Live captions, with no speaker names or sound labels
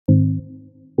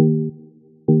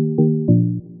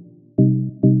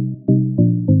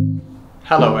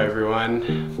Hello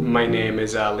everyone, my name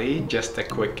is Ali. Just a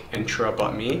quick intro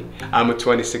about me. I'm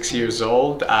 26 years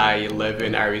old. I live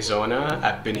in Arizona.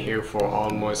 I've been here for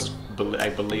almost, I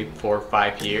believe, 4 or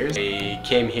 5 years. I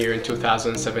came here in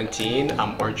 2017.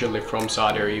 I'm originally from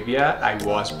Saudi Arabia. I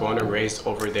was born and raised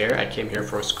over there. I came here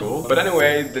for school. But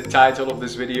anyway, the title of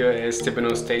this video is Tipping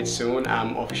on Stage Soon.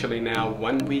 I'm officially now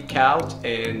 1 week out,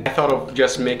 and I thought of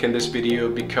just making this video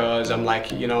because I'm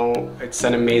like, you know, it's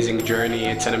an amazing journey.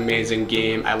 It's an amazing game.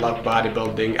 I love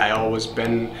bodybuilding. I always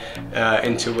been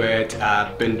into it.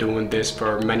 I've been doing this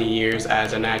for many years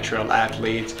as a natural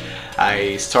athlete.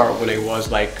 I started when I was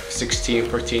like 16,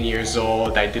 14 years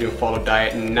old. I didn't follow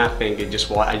diet, nothing.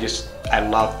 I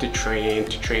love to train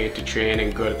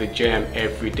and go to the gym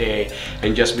every day.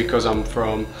 And just because I'm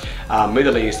from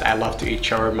Middle East, I love to eat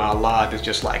shawarma a lot. It's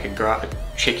just like a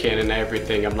chicken and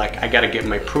everything. I'm like, I gotta get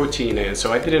my protein in.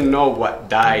 So I didn't know what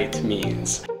diet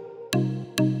means.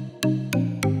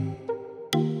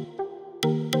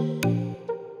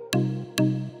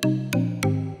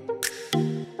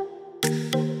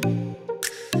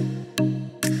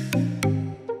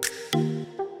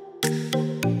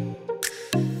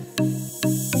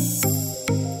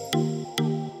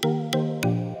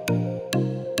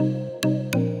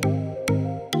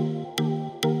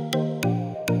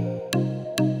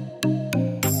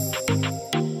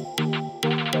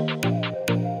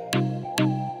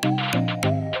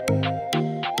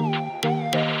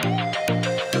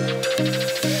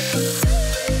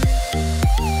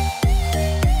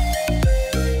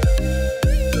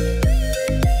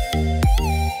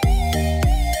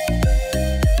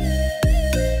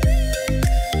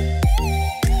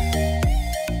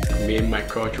 Me and my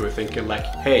coach were thinking like,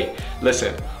 hey,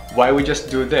 listen, why we just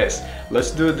do this?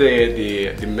 Let's do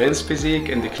the men's physique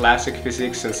and the classic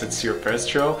physique since it's your first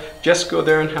show. Just go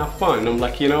there and have fun. And I'm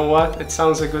like, you know what? It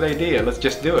sounds a good idea. Let's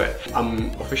just do it.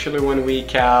 I'm officially 1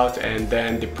 week out, and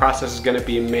then the process is gonna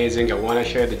be amazing. I wanna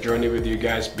share the journey with you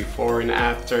guys before and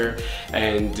after,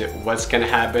 and what's gonna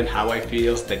happen, how I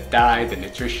feel, the diet, the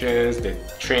nutrition, the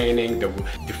training,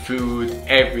 the food,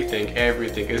 everything.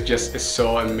 It's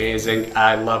so amazing.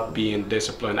 I love being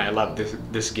disciplined. I love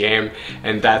this game,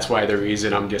 and that's why the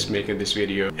reason I'm just making this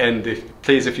video. And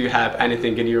please, if you have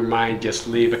anything in your mind, just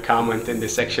leave a comment in the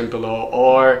section below,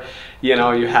 or you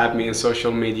know, you have me on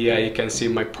social media. You can see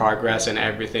my progress and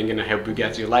everything, and I hope you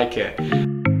guys like it.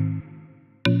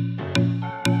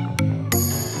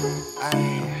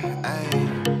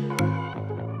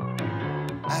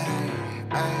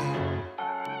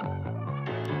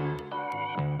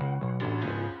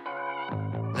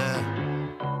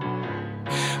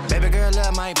 Baby girl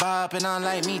love my bop and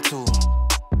unlike me too.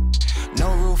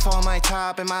 No roof on my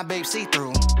top and my babe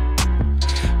see-through.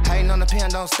 Hating on the pen,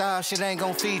 don't stop, shit ain't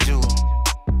gon' feed you.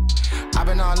 I've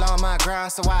been all on my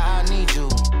grind, so why I need you?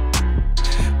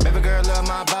 Baby girl love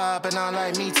my bop and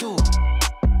unlike me too.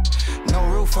 No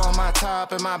roof on my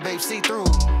top and my babe see-through.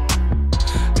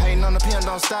 Hating on the pen,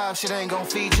 don't stop, shit ain't gon'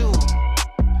 feed you.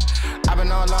 I've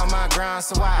been all on my grind,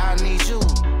 so why I need you?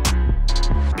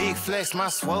 Big flex, my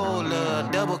swole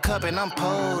up. Double cup and I'm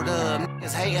pulled up.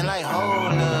 Niggas hating like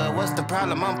hold up. What's the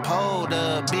problem? I'm pulled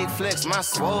up. Big flex, my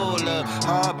swole up.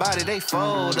 Hard body, they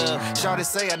fold up. Shawty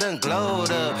say I done glowed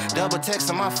up. Double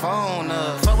text on my phone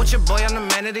up. Fuck with your boy, I'm the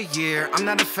man of the year. I'm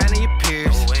not a fan of your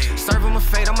peers. Serve him a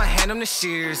fate, I'ma hand him the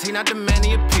shears. He not the man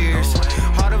he appears.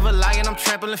 Heart of a lion, I'm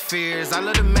trampling fears. I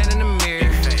love the man in the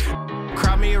mirror.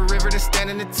 Cry me a river to stand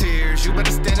in the tears. You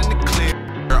better stand in the clear.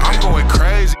 I'm going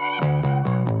crazy.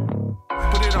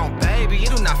 Put it on, baby,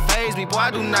 it do not faze me. Boy,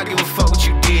 I do not give a fuck what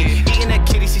you did. Eating that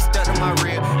kitty, she stuck in my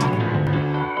rib.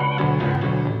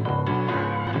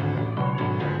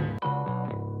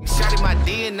 Shotty, my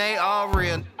DNA all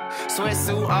real.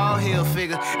 Sweatsuit, all heel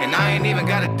figure. And I ain't even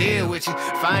gotta deal with you.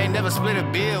 If I ain't never split a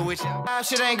bill with you,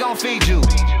 shit ain't gon' feed you.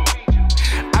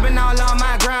 I've been all on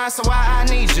my grind, so why I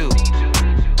need you?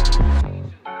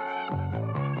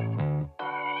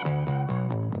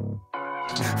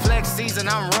 Flex season,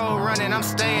 I'm road running, I'm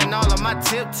staying all on my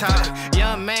tip top.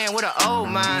 Young man with an old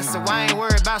mind, so I ain't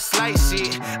worried about slight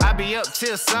shit. I be up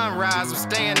till sunrise, I'm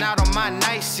staying out on my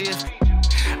night shift.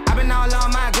 I've been all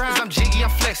on my grind, I'm jiggy, I'm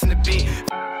flexing the beat.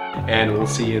 And we'll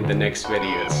see you in the next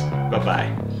videos. Bye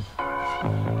bye.